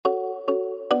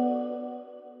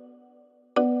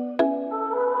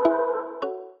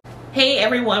Hey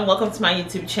everyone, welcome to my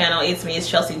YouTube channel. It's me, it's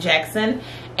Chelsea Jackson,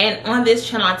 and on this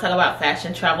channel I talk about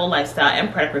fashion, travel, lifestyle,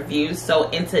 and product reviews. So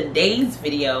in today's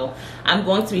video, I'm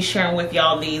going to be sharing with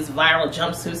y'all these viral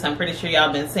jumpsuits. I'm pretty sure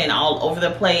y'all been seeing all over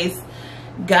the place.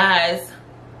 Guys,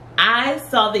 I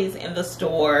saw these in the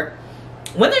store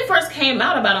when they first came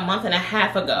out about a month and a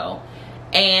half ago,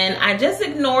 and I just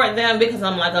ignored them because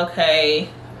I'm like, okay,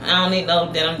 I don't need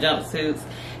no denim jumpsuits.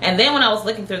 And then when I was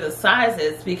looking through the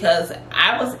sizes, because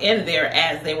I was in there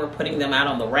as they were putting them out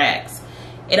on the racks,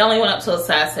 it only went up to a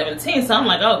size 17. So I'm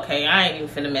like, okay, I ain't even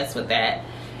finna mess with that.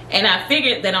 And I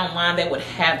figured that online they would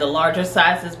have the larger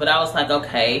sizes, but I was like,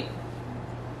 okay,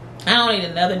 I don't need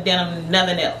another denim,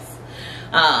 nothing else.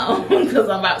 Because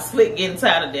I'm about split getting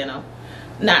tired of denim.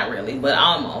 Not really, but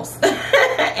almost.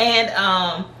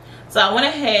 And so I went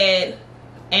ahead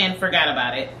and forgot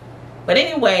about it. But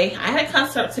anyway, I had a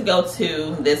concert to go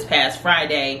to this past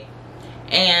Friday,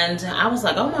 and I was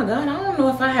like, oh my God, I don't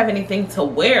know if I have anything to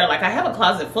wear. Like, I have a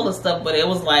closet full of stuff, but it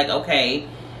was like, okay,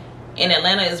 in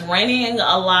Atlanta it's raining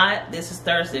a lot. This is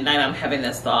Thursday night. I'm having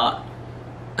this thought.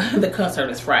 The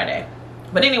concert is Friday.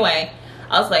 But anyway,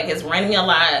 I was like, it's raining a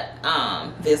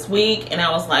lot this week, and I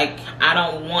was like, I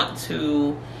don't want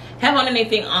to have on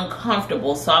anything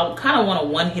uncomfortable, so I kind of want a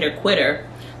one-hitter quitter.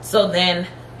 So then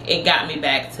it got me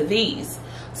back to these.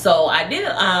 So I did,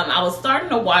 I was starting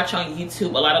to watch on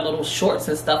YouTube a lot of little shorts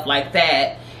and stuff like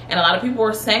that, and a lot of people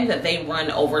were saying that they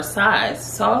run oversized.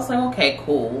 So I was like, okay,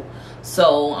 cool.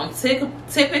 So I'm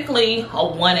typically a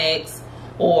 1X,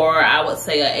 or I would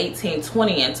say a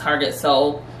 18-20 in Target.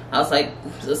 So I was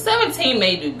like, the 17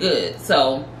 may do good.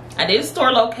 So I did a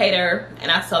store locator,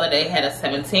 and I saw that they had a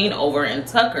 17 over in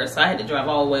Tucker. So I had to drive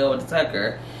all the way over to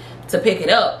Tucker to pick it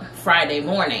up Friday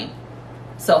morning.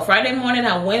 So Friday morning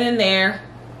I went in there,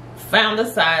 found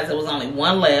the size. It was only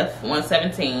one left,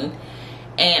 117,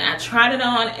 and I tried it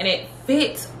on and it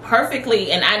fit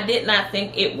perfectly, and I did not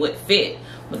think it would fit,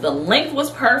 but the length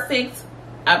was perfect.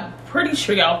 I'm pretty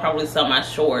sure y'all probably saw my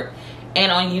short,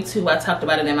 and on YouTube I talked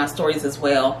about it in my stories as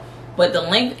well. But the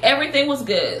length, everything was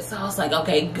good. So I was like,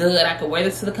 okay, good, I could wear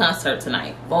this to the concert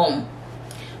tonight. Boom.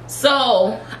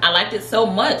 So I liked it so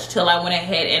much till I went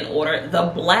ahead and ordered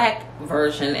the black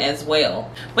version as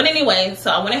well. But anyway, so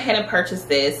I went ahead and purchased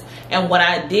this, and what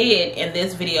I did in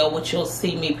this video, which you'll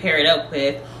see me pair it up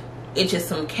with, it's just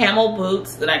some camel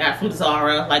boots that I got from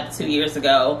Zara like 2 years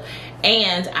ago,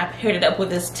 and I paired it up with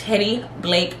this Teddy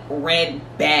Blake red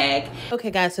bag.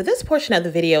 Okay guys, so this portion of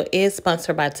the video is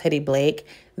sponsored by Teddy Blake.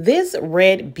 This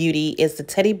red beauty is the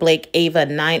Teddy Blake Ava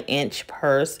 9-inch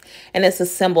purse, and it's a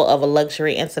symbol of a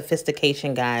luxury and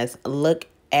sophistication, guys. Look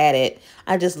at it.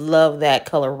 I just love that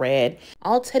color red.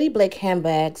 All Teddy Blake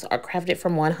handbags are crafted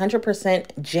from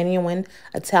 100% genuine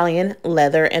Italian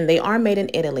leather, and they are made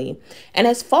in Italy. And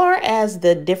as far as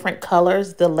the different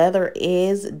colors, the leather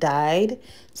is dyed.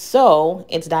 So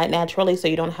it's dyed naturally, so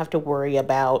you don't have to worry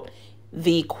about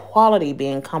the quality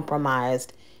being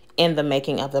compromised in the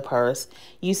making of the purse.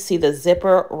 You see the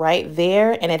zipper right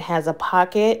there, and it has a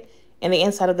pocket in the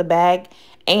inside of the bag,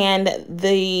 and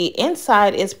the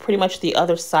inside is pretty much the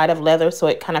other side of leather, so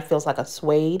it kind of feels like a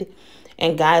suede.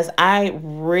 And guys, I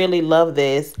really love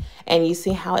this, and you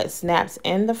see how it snaps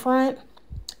in the front.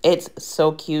 It's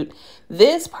so cute.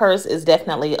 This purse is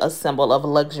definitely a symbol of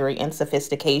luxury and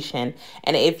sophistication,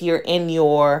 and if you're in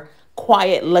your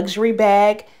quiet luxury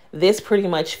bag, this pretty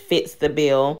much fits the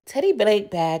bill. Teddy Blake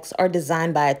bags are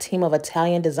designed by a team of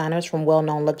Italian designers from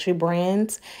well-known luxury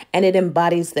brands, and it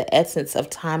embodies the essence of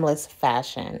timeless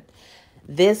fashion.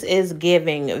 This is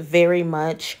giving very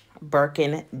much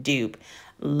Birkin dupe.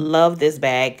 Love this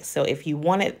bag. So if you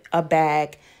wanted a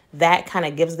bag that kind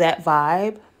of gives that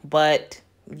vibe, but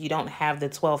you don't have the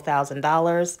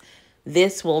 $12,000,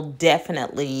 this will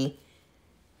definitely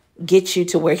get you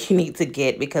to where you need to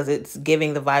get, because it's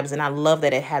giving the vibes. And I love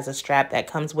that it has a strap that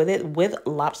comes with it with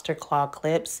lobster claw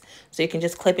clips, so you can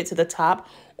just clip it to the top,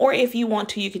 or if you want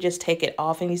to, you could just take it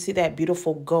off. And you see that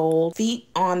beautiful gold feet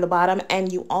on the bottom,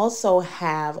 and you also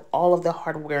have all of the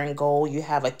hardware in gold. You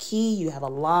have a key, you have a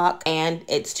lock, and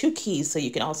it's 2 keys, so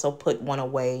you can also put one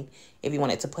away if you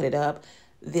wanted to put it up.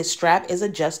 This strap is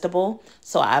adjustable,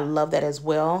 so I love that as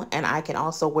well. And I can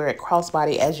also wear it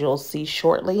crossbody, as you'll see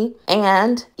shortly.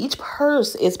 And each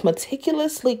purse is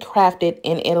meticulously crafted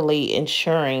in Italy,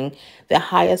 ensuring the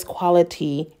highest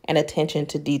quality and attention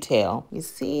to detail. You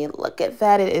see, look at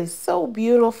that. It is so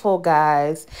beautiful,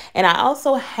 guys. And I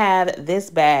also have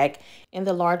this bag in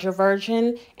the larger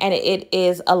version, and it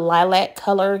is a lilac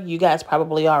color. You guys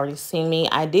probably already seen me.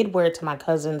 I did wear it to my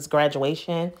cousin's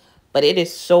graduation but it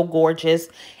is so gorgeous.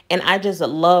 And I just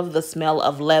love the smell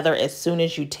of leather. As soon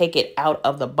as you take it out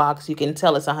of the box, you can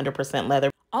tell it's 100%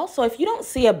 leather. Also, if you don't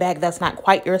see a bag that's not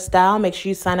quite your style, make sure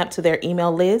you sign up to their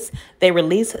email list. They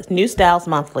release new styles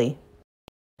monthly.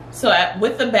 So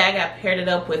with the bag, I paired it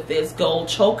up with this gold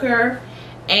choker.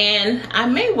 And I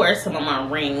may wear some of my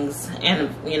rings,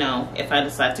 and you know, if I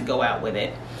decide to go out with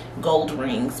it, gold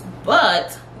rings.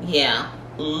 But yeah,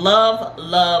 love,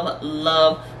 love,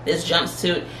 love this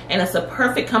jumpsuit. And it's a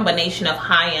perfect combination of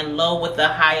high and low, with the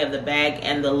high of the bag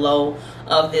and the low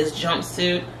of this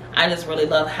jumpsuit. I just really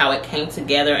love how it came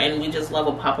together, and we just love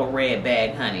a pop of red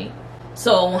bag, honey.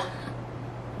 So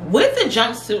with the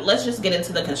jumpsuit, let's just get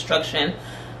into the construction.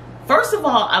 First of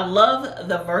all, I love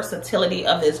the versatility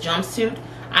of this jumpsuit.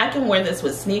 I can wear this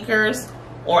with sneakers,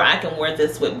 or I can wear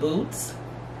this with boots,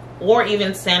 or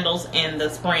even sandals in the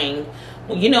spring.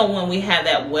 Well, you know, when we have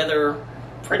that weather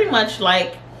pretty much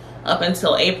like up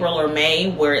until April or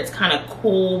May, where it's kind of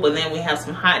cool, but then we have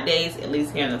some hot days, at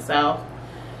least here in the South.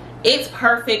 It's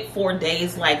perfect for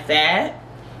days like that,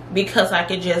 because I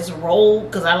could just roll,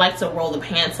 because I like to roll the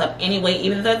pants up anyway,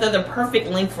 even though they're the perfect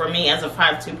length for me as a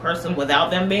 5'2" person without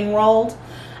them being rolled.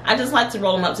 I just like to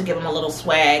roll them up to give them a little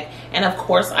swag. And of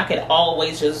course, I could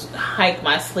always just hike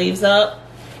my sleeves up,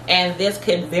 and this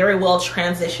could very well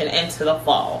transition into the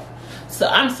fall. So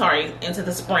I'm sorry, into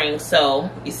the spring. So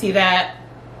you see that?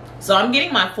 So I'm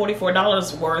getting my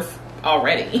 $44 worth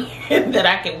already that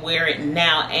I can wear it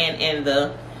now and in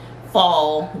the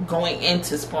fall going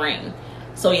into spring.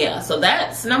 So yeah, so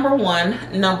that's number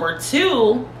one. Number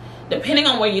two, depending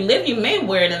on where you live, you may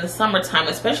wear it in the summertime,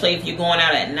 especially if you're going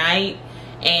out at night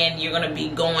and you're going to be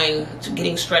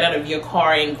getting straight out of your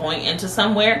car and going into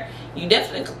somewhere. You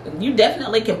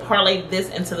definitely can parlay this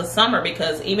into the summer,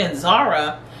 because even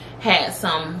Zara had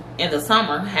some in the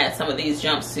summer, had some of these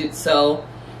jumpsuits. So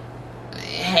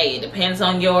hey, it depends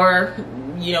on your,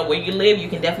 you know, where you live. You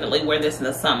can definitely wear this in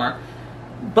the summer.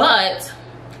 But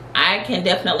I can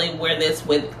definitely wear this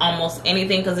with almost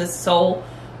anything, because it's so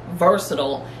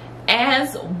versatile,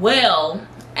 as well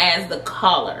as the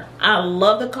collar. I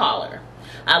love the collar.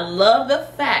 I love the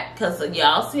fact, because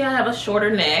y'all see I have a shorter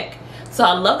neck, so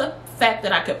I love the fact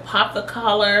that I could pop the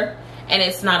collar and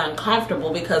it's not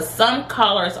uncomfortable, because some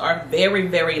collars are very,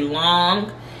 very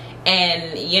long,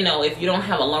 and you know, if you don't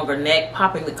have a longer neck,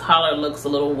 popping the collar looks a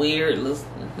little weird. It looks,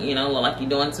 you know, like you're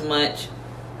doing too much.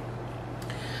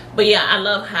 But yeah, I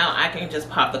love how I can just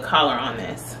pop the collar on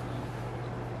this.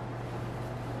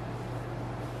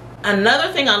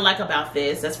 Another thing I like about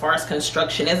this, as far as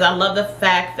construction, is I love the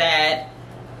fact that,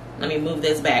 let me move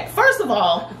this back. First of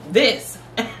all, this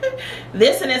in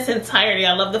its entirety,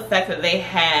 I love the fact that they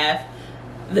have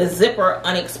the zipper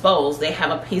unexposed. They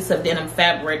have a piece of denim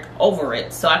fabric over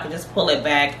it, so I can just pull it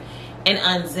back and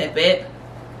unzip it.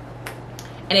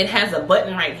 And it has a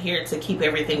button right here to keep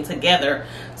everything together.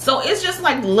 So it's just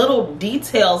like little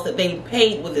details that they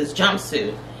paid with this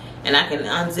jumpsuit. And I can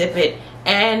unzip it.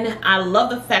 And I love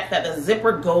the fact that the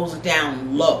zipper goes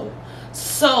down low.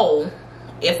 So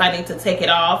if I need to take it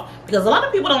off, because a lot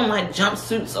of people don't like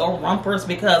jumpsuits or rompers,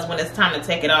 because when it's time to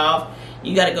take it off,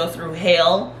 you got to go through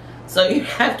hell. So you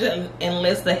have to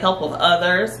enlist the help of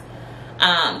others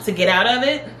to get out of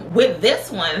it. With this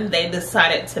one, they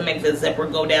decided to make the zipper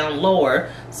go down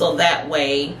lower, so that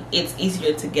way it's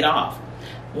easier to get off.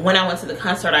 When I went to the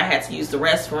concert, I had to use the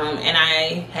restroom, and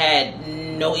I had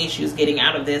no issues getting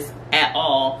out of this at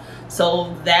all.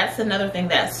 So that's another thing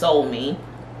that sold me.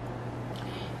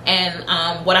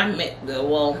 And what I meant,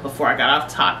 well, before I got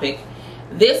off topic,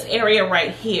 this area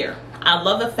right here, I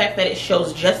love the fact that it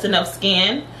shows just enough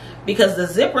skin, because the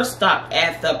zipper stopped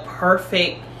at the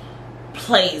perfect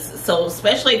place. So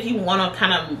especially if you want to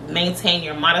kind of maintain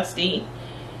your modesty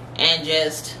and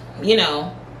just, you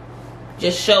know,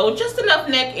 just show just enough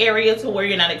neck area to where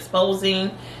you're not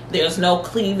exposing, there's no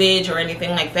cleavage or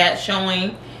anything like that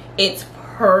showing, it's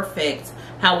perfect.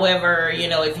 However, you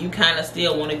know, if you kind of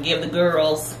still want to give the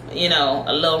girls, you know,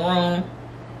 a little room,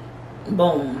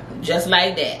 boom, just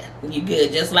like that, you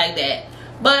good, just like that.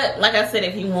 But like I said,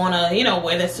 if you want to, you know,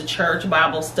 wear this to church,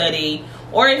 Bible study,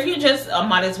 or if you're just a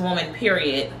modest woman,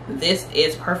 period, this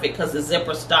is perfect, because the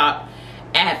zipper stopped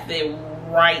at the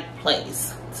right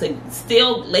place to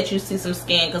still let you see some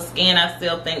skin, because skin, I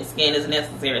still think skin is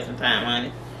necessary sometimes,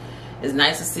 honey. It's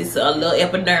nice to see a little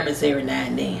epidermis every now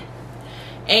and then.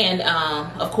 And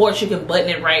of course, you can button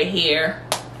it right here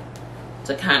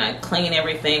to kind of clean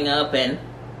everything up. And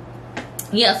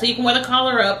yeah, so you can wear the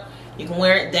collar up, you can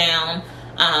wear it down,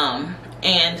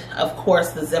 and of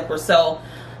course the zipper. So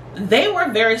they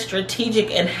were very strategic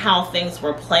in how things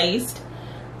were placed.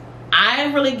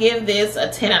 I really give this a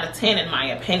 10 out of 10 in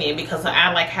my opinion, because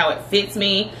I like how it fits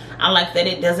me. I like that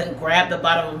it doesn't grab the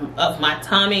bottom of my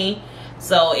tummy.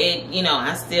 So it, you know,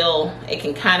 it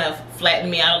can kind of flatten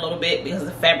me out a little bit because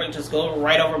the fabric just goes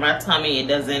right over my tummy. It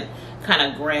doesn't kind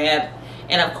of grab.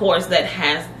 And of course that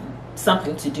has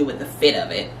something to do with the fit of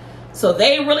it. So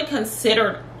they really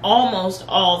considered almost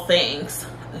all things.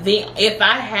 If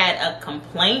I had a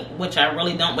complaint, which I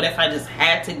really don't, but if I just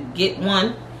had to get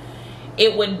one,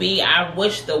 it would be, I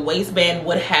wish the waistband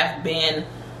would have been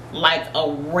like a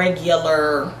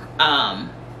regular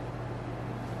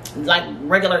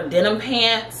denim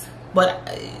pants. But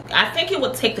I think it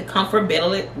would take the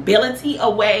comfortability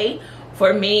away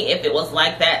for me if it was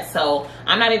like that. So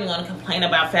I'm not even going to complain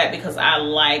about that, because I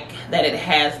like that it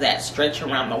has that stretch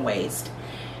around the waist.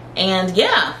 And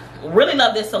yeah, really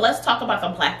love this. So let's talk about the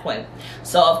black one.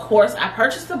 So of course I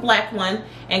purchased the black one,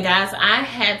 and guys, I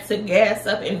had to gas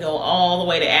up and go all the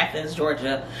way to Athens,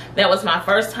 Georgia. That was my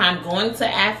first time going to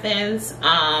Athens.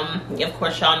 Of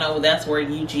course y'all know that's where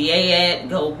UGA at.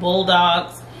 Go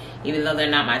Bulldogs. Even though they're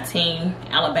not my team,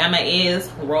 Alabama is.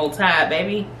 Roll Tide,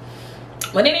 baby.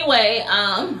 But anyway,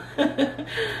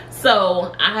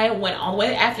 so I went all the way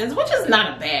to Athens, which is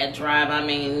not a bad drive. I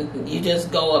mean, you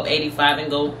just go up 85 and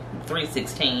go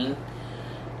 316.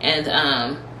 And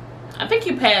I think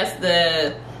you pass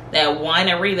that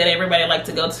winery that everybody like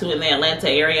to go to in the Atlanta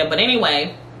area. But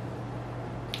anyway,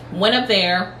 went up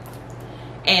there,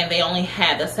 and they only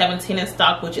had the 17 in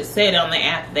stock, which it said on the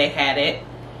app they had it.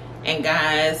 And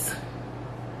guys,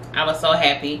 I was so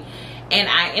happy. And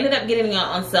I ended up getting it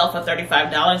on sale for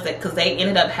 $35, because they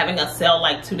ended up having a sale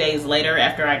like 2 days later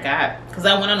after I got, because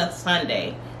I went on a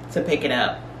Sunday to pick it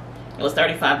up. It was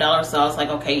 $35, so I was like,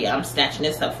 okay, yeah, I'm snatching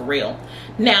this up for real.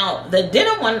 Now, the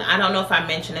denim one, I don't know if I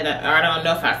mentioned it, or I don't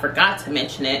know if I forgot to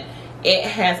mention it. It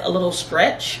has a little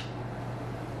stretch.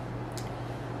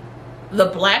 The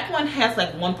black one has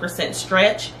like 1%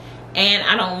 stretch, and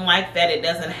I don't like that it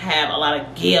doesn't have a lot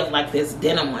of give like this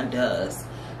denim one does.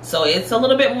 So it's a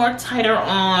little bit more tighter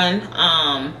on,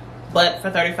 but for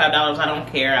 $35, I don't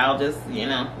care. I'll just, you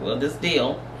know, we'll just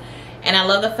deal. And I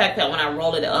love the fact that when I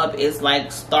roll it up, it's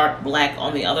like stark black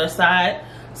on the other side.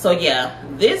 So yeah,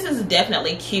 this is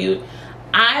definitely cute.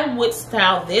 I would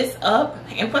style this up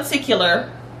in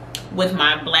particular with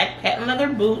my black patent leather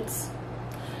boots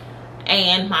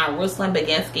and my Ruslan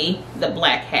Baginski, the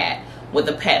black hat with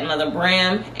the patent leather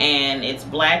brim, and it's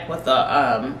black with the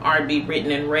RB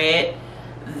written in red.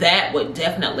 That would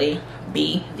definitely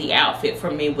be the outfit for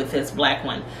me with this black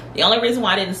one. The only reason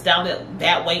why I didn't style it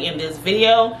that way in this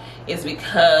video is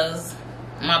because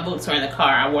my boots were in the car.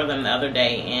 I wore them the other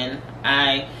day and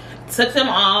I took them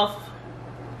off,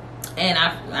 and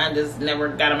I just never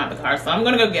got them out the car. So I'm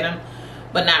gonna go get them,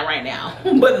 but not right now.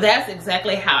 But that's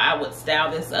exactly how I would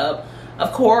style this up.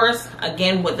 Of course,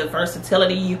 again, with the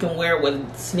versatility, you can wear it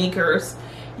with sneakers.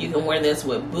 You can wear this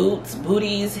with boots,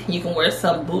 booties. You can wear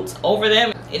some boots over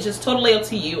them. It's just totally up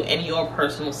to you and your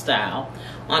personal style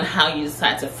on how you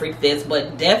decide to freak this.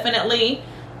 But definitely,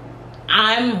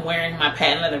 I'm wearing my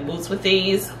patent leather boots with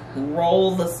these.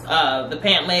 Roll the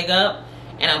pant leg up,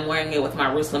 and I'm wearing it with my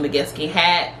Ruslan Baginski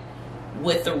hat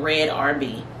with the red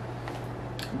RB.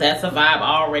 That's a vibe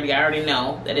already. I already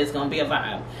know that it's gonna be a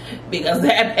vibe, because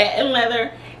that patent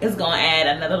leather is gonna add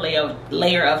another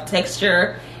layer of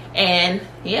texture. And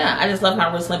yeah, I just love my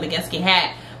Ruslan Baginski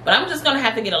hat. But I'm just gonna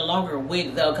have to get a longer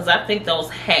wig though, because I think those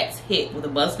hats hit with a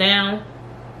bust down.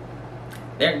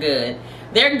 They're good.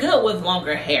 They're good with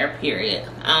longer hair, period.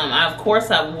 Of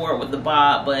course I wore it with the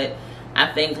bob, but I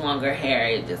think longer hair,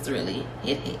 it just really,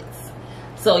 it hits.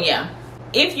 So yeah,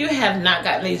 if you have not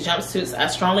gotten these jumpsuits, I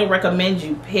strongly recommend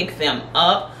you pick them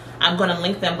up. I'm gonna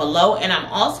link them below, and I'm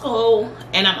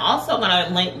also gonna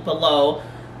link below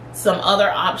some other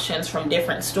options from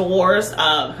different stores.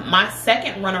 My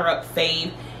second runner-up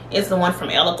fave is the one from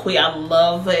Eloquii. I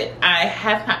love it. I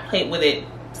have not played with it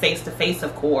face-to-face,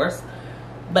 of course,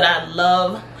 but I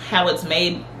love how it's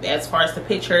made as far as the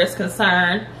picture is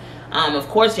concerned. Of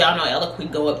course, y'all know Eloquii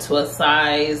go up to a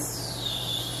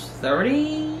size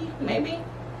 30, maybe,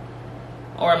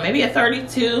 or maybe a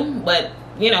 32, but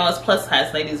you know, as plus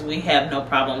size ladies, we have no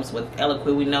problems with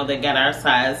Eloquii. We know they got our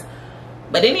size.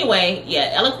 But anyway,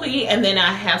 yeah, Eloquii, and then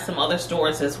I have some other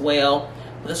stores as well.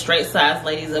 For the straight size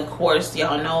ladies, of course,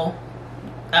 y'all know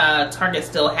Target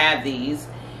still have these.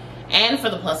 And for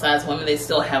the plus size women, they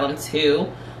still have them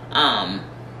too. And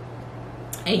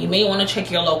you may want to check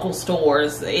your local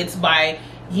stores. It's by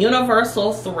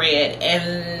Universal Thread,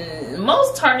 and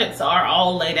most Targets are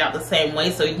all laid out the same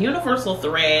way. So Universal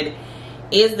Thread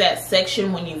is that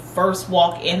section when you first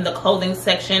walk in the clothing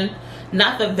section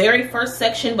Not the very first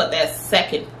section, but that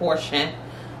second portion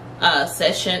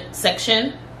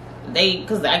section.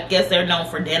 Because I guess they're known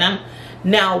for denim.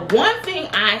 Now, one thing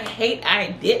I hate,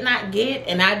 I did not get,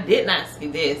 and I did not see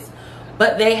this,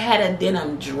 but they had a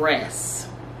denim dress.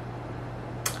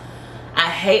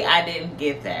 I didn't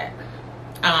get that.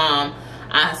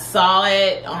 I saw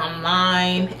it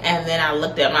online, and then I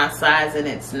looked at my size, and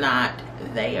it's not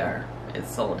there.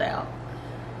 It's sold out.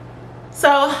 So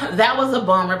that was a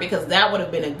bummer, because that would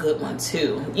have been a good one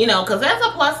too. You know, because as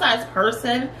a plus size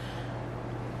person,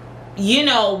 you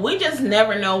know, we just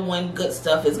never know when good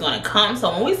stuff is going to come. So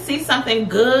when we see something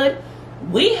good,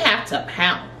 we have to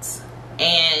pounce.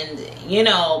 And, you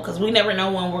know, because we never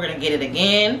know when we're going to get it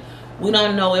again. We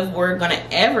don't know if we're going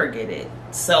to ever get it.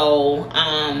 So,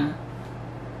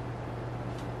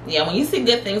 yeah, when you see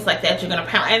good things like that, you're going to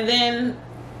pounce. And then,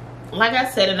 like I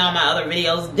said in all my other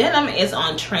videos, denim is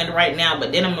on trend right now,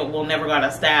 but denim will never go out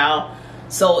of style.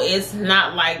 So it's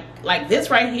not like this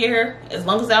right here. As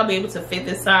long as I'll be able to fit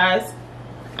this size,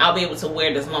 I'll be able to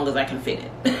wear it as long as I can fit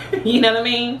it. You know what I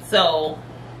mean? So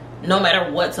no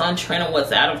matter what's on trend or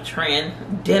what's out of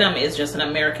trend, denim is just an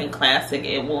American classic.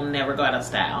 It will never go out of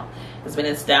style. It's been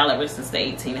in style ever since the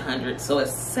 1800s. So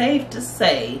it's safe to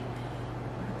say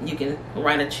you can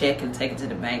write a check and take it to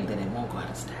the bank that it won't go out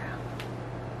of style.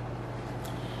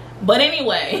 But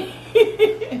anyway,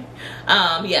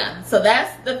 yeah, so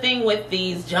that's the thing with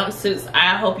these jumpsuits.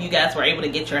 I hope you guys were able to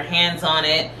get your hands on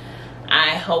it.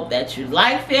 I hope that you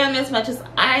like them as much as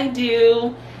I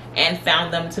do and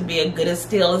found them to be a good a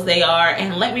steal as they are.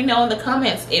 And let me know in the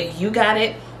comments if you got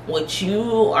it, what you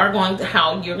are going to,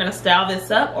 how you're going to style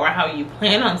this up, or how you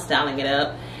plan on styling it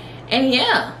up. And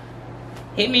yeah,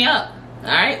 hit me up. All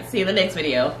right, see you in the next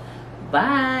video.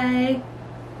 Bye.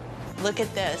 Look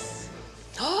at this.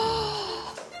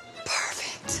 Oh,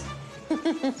 perfect.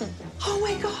 Oh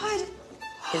my God.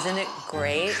 Isn't it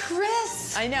great?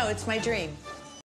 Chris. I know, it's my dream.